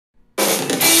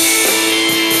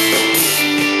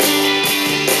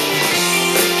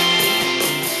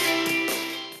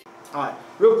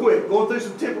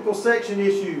some typical section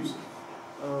issues.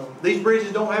 These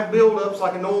bridges don't have buildups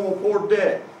like a normal poured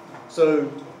deck.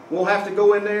 So we'll have to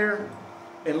go in there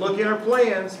and look in our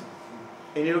plans,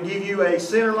 and it'll give you a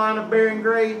center line of bearing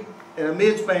grade and a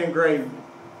mid-span grade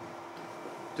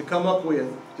to come up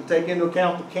with, to take into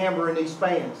account the camber in these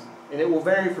spans. And it will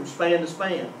vary from span to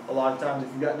span a lot of times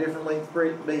if you've got different length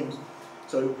beams.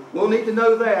 So we'll need to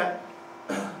know that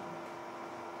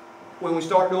when we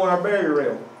start doing our barrier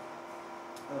rail.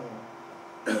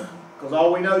 Because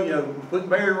all we know, we put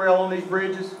barrier rail on these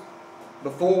bridges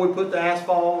before we put the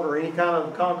asphalt or any kind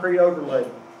of concrete overlay.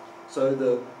 So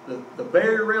the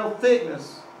barrier rail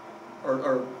thickness,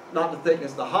 or not the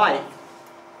thickness, the height,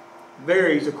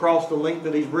 varies across the length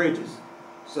of these bridges.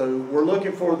 So we're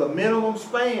looking for the minimum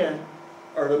span,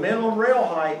 or the minimum rail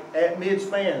height at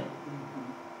mid-span,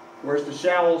 where it's the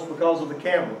shallowest because of the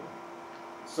camber.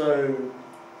 So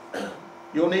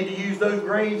you'll need to use those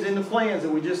grades in the plans that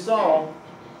we just saw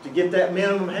to get that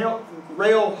minimum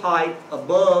rail height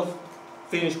above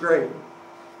finished grade.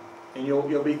 And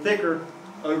you'll be thicker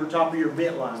over top of your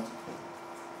vent lines.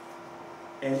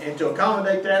 And to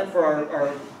accommodate that for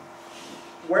our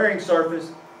wearing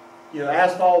surface,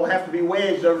 asphalt will have to be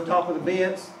wedged over top of the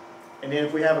vents, and then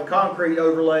if we have a concrete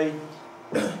overlay,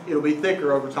 it'll be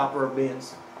thicker over top of our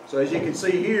vents. So as you can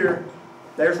see here,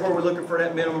 there's where we're looking for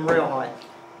that minimum rail height.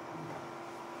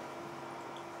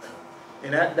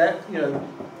 And that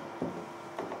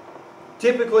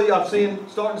typically I'm starting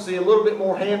to see a little bit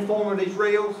more hand forming of these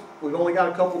rails. We've only got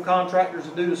a couple contractors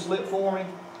that do the slip forming.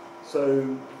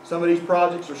 So some of these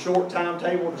projects are short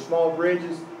timetable, they're small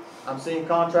bridges. I'm seeing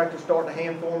contractors start to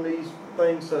hand form these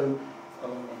things, so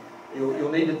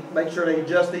you'll need to make sure they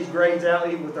adjust these grades out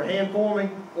either with their hand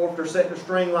forming or if they're setting a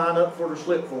string line up for their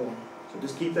slip forming. So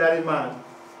just keep that in mind.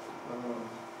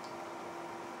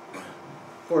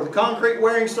 For the concrete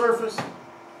wearing surface,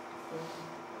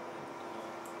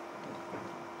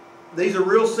 these are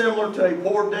real similar to a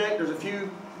poured deck. There's a few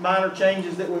minor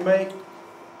changes that we make.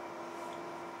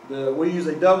 We use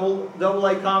a double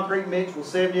A concrete mix with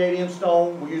 78M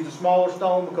stone. We use the smaller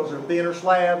stone because they're thinner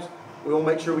slabs. We want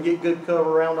to make sure we get good cover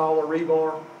around all the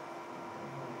rebar.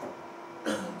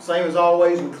 Same as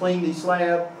always, we clean the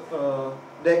slab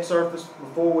deck surface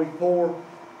before we pour.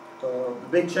 The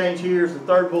big change here is the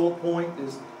third bullet point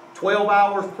is 12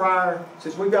 hours prior.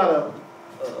 Since we've got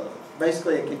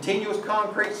basically a continuous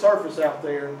concrete surface out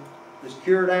there that's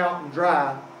cured out and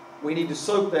dry, we need to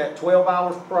soak that 12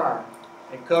 hours prior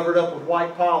and cover it up with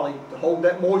white poly to hold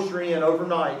that moisture in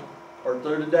overnight or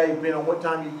through the day, depending on what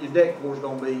time your deck pour is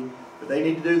going to be. But they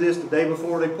need to do this the day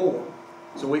before they pour,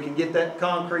 so we can get that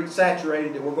concrete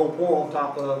saturated that we're going to pour on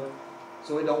top of,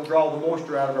 so it don't draw the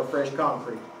moisture out of our fresh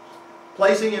concrete.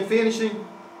 Placing and finishing,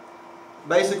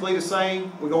 basically the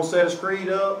same. We're going to set a screed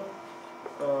up,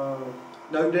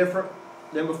 no different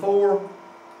than before.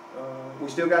 We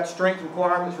still got strength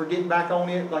requirements for getting back on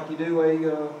it like you do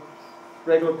a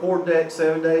regular poured deck,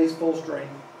 7 days full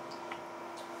strength.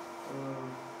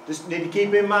 Just need to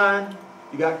keep in mind,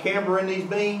 you got camber in these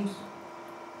beams,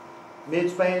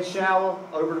 mid-span shallow,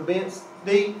 over the vents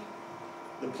deep.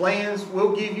 The plans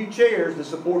will give you chairs to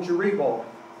support your rebar.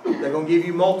 They're going to give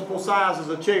you multiple sizes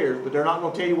of chairs, but they're not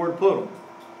going to tell you where to put them.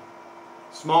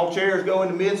 Small chairs go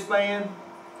into mid-span,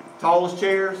 tallest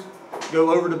chairs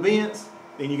go over the vents,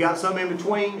 then you got some in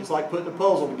between. It's like putting a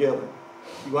puzzle together.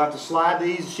 You'll have to slide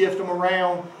these, shift them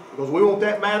around, because we want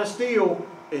that mat of steel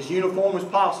as uniform as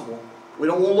possible. We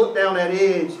don't want to look down that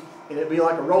edge and it be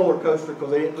like a roller coaster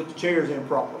because they didn't put the chairs in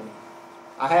properly.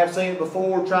 I have seen it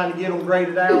before trying to get them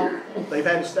graded out. They've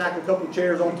had to stack a couple of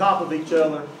chairs on top of each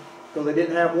other because they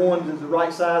didn't have one that's the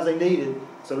right size they needed.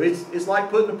 So it's like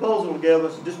putting a puzzle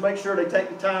together. So just make sure they take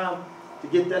the time to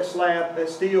get that slab, that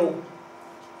steel,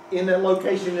 in that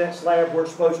location in that slab where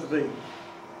it's supposed to be.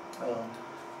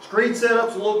 Screed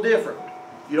setup's a little different.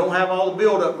 You don't have all the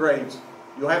build-up grades.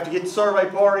 You'll have to get the survey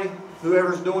party,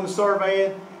 whoever's doing the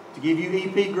surveying, to give you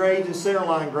EP grades and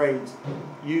centerline grades.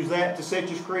 Use that to set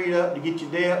your screed up, to get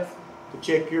your depth, to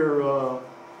check your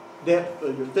depth,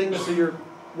 your thickness of your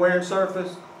wearing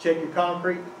surface, check your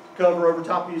concrete cover over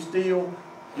top of your steel.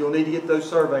 You'll need to get those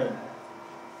surveying.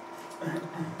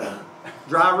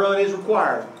 Dry run is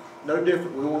required. No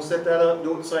different. We want to set that up and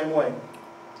do it the same way.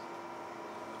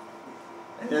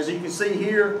 And as you can see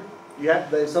here,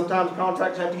 sometimes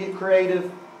contractors have to get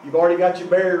creative. You've already got your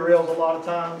barrier rails a lot of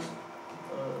times.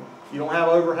 You don't have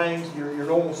overhangs, your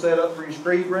normal setup for your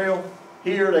screed rail.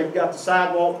 Here they've got the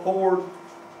sidewalk poured.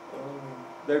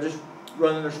 They're just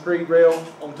running their screed rail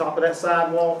on top of that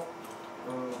sidewalk.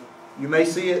 You may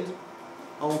see it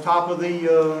on top of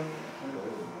the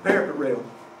parapet rail.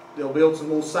 They'll build some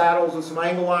little saddles and some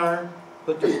angle iron,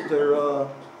 put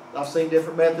I've seen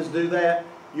different methods do that.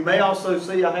 You may also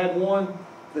see, I had one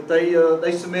that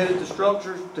they submitted the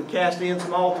structures to cast in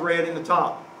some all thread in the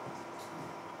top.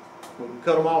 We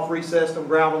cut them off, recessed them,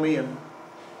 ground them in.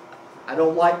 I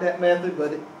don't like that method,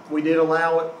 but we did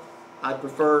allow it. I'd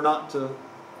prefer not to,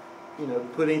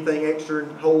 put anything extra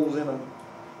holes in a,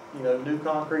 new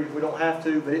concrete if we don't have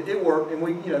to, but it worked, and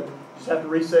we, just have to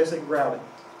recess it and grout it.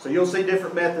 So you'll see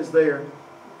different methods there.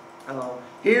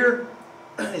 Here,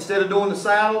 instead of doing the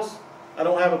saddles, I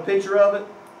don't have a picture of it,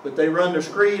 but they run their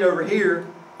screed over here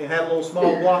and have a little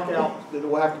small block out that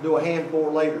we'll have to do a hand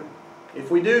pour later. If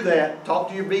we do that, talk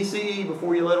to your BCE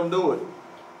before you let them do it.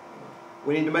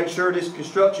 We need to make sure this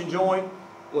construction joint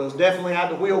was definitely out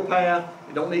the wheel path.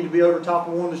 It don't need to be over top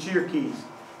of one of the shear keys.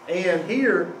 And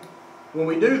here, when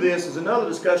we do this, is another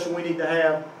discussion we need to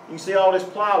have. You see all this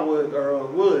plywood or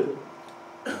wood.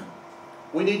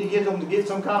 We need to get them to get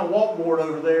some kind of walkboard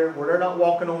over there where they're not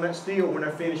walking on that steel when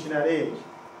they're finishing that edge.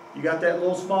 You got that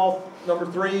little small number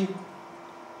 3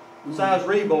 size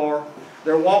rebar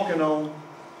they're walking on,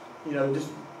 just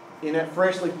in that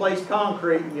freshly placed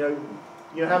concrete. You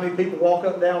know how many people walk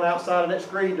up and down outside of that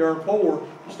screed during pour.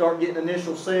 You start getting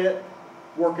initial set,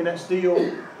 working that steel.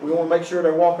 We want to make sure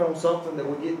they're walking on something that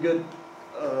we get good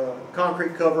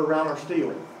concrete cover around our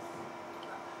steel.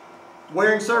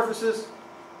 Wearing surfaces.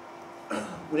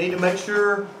 We need to make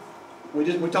sure, we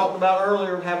talked about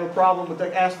earlier having a problem with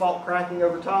the asphalt cracking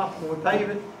over top when we pave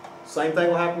it. Same thing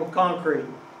will happen with concrete.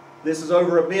 This is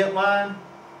over a bent line.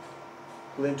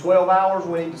 Within 12 hours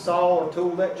we need to saw or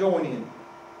tool that joint in.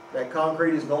 That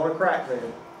concrete is going to crack there.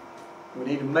 We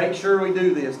need to make sure we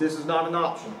do this. This is not an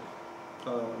option.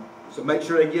 So make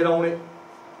sure they get on it.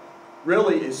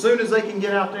 Really, as soon as they can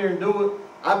get out there and do it,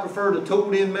 I prefer the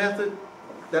tooled in method.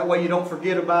 That way you don't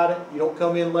forget about it. You don't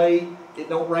come in late. It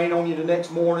don't rain on you the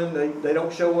next morning. They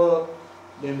don't show up.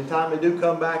 Then the time they do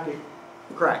come back, it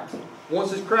cracks.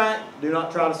 Once it's cracked, do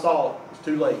not try to saw it. It's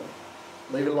too late.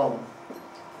 Leave it alone.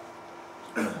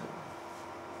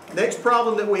 Next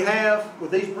problem that we have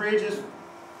with these bridges,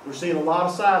 we're seeing a lot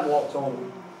of sidewalks on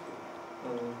them.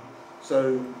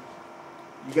 So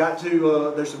you got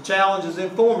to, there's some challenges in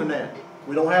forming that.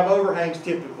 We don't have overhangs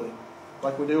typically,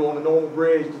 like we do on a normal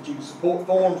bridge that you can support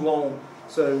forms along.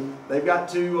 So they've got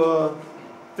to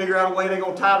figure out a way they're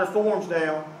going to tie their forms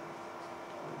down.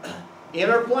 In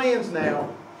our plans now,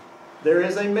 there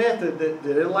is a method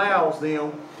that allows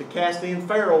them to cast in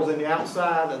ferrules in the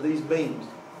outside of these beams.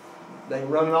 They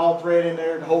run an all thread in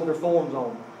there to hold their forms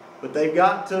on. But they've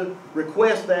got to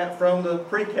request that from the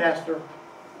precaster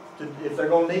if they're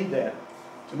going to need that.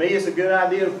 To me, it's a good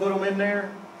idea to put them in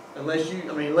there unless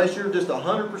you're just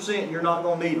 100% you're not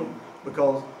going to need them.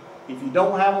 Because if you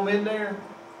don't have them in there,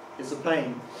 it's a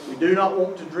pain. We do not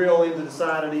want to drill into the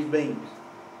side of these beams.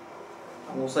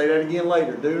 I'm going to say that again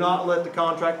later. Do not let the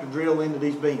contractor drill into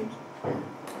these beams.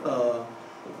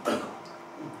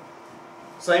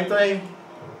 Same thing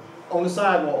on the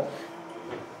sidewalk.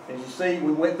 As you see,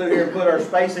 we went through here and put our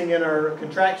spacing in our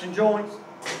contraction joints.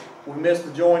 We missed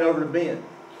the joint over the bent.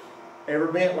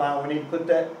 Every bent line, we need to put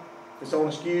that, if it's on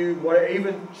a skew, whatever,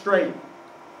 even straight,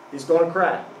 it's going to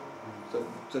crack.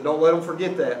 So don't let them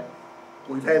forget that.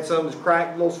 We've had some that's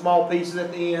cracked little small pieces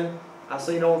at the end. I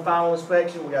seen on final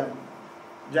inspection, we got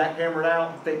to jackhammer it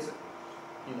out and fix it.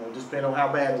 Just depending on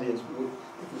how bad it is.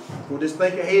 We'll just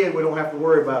think ahead, we don't have to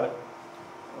worry about it.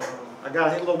 I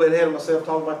got a little bit ahead of myself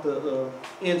talking about the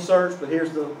inserts, but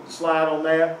here's the slide on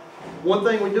that. One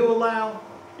thing we do allow,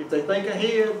 if they think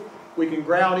ahead, we can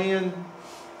grout in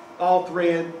all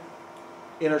thread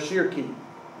in our shear key.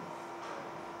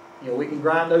 We can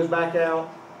grind those back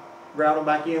out, grout them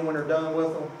back in when they're done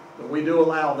with them, but we do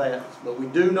allow that. But we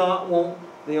do not want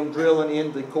them drilling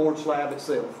into the cord slab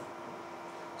itself.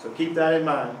 So keep that in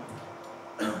mind.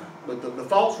 But the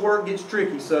false work gets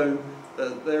tricky, so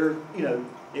they're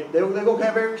going to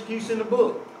have every excuse in the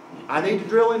book. I need to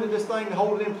drill into this thing to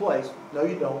hold it in place. No,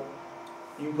 you don't.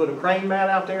 You can put a crane mat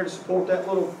out there to support that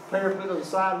little parapet of the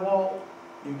sidewall.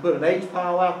 You can put an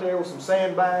H-pile out there with some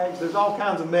sandbags. There's all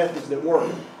kinds of methods that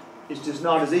work. It's just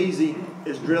not as easy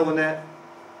as drilling that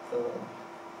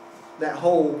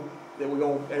hole that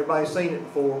everybody's seen it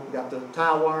before. We got the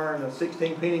tie wire and a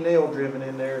 16-penny nail driven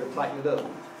in there to tighten it up.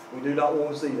 We do not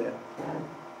want to see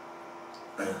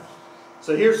that.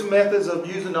 So here's some methods of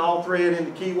using the all thread in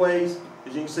the keyways.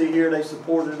 As you can see here, they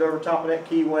supported it over top of that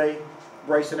keyway,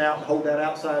 bracing out to hold that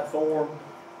outside form.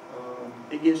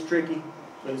 It gets tricky,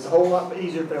 but it's a whole lot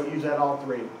easier if they'll use that all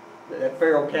thread. That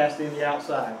ferrule cast in the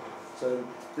outside. So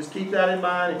just keep that in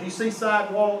mind. If you see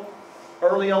sidewalk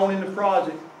early on in the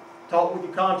project, talk with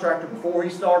your contractor before he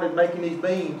started making these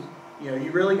beams. You know,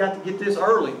 you really got to get this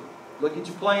early. Look at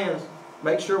your plans.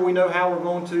 Make sure we know how we're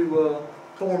going to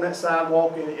form that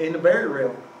sidewalk in the barrier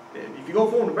rail. If you go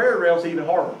form the barrier rail, it's even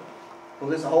harder.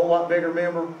 Because it's a whole lot bigger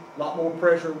member, a lot more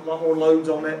pressure, a lot more loads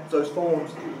on those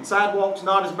forms. Sidewalk's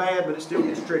not as bad, but it still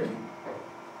gets tricky.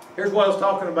 Here's what I was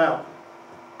talking about.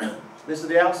 This is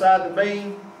the outside of the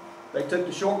beam. They took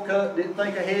the shortcut, didn't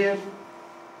think ahead.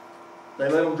 They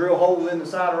let them drill holes in the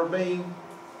side of our beam,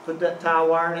 put that tie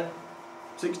wire in it,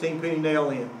 16-penny nail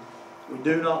in. We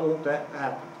do not want that to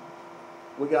happen.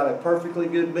 We got a perfectly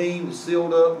good beam that's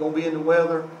sealed up, going to be in the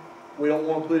weather. We don't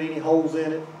want to put any holes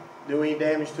in it, do any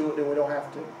damage to it that we don't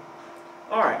have to.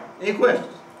 All right, any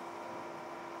questions?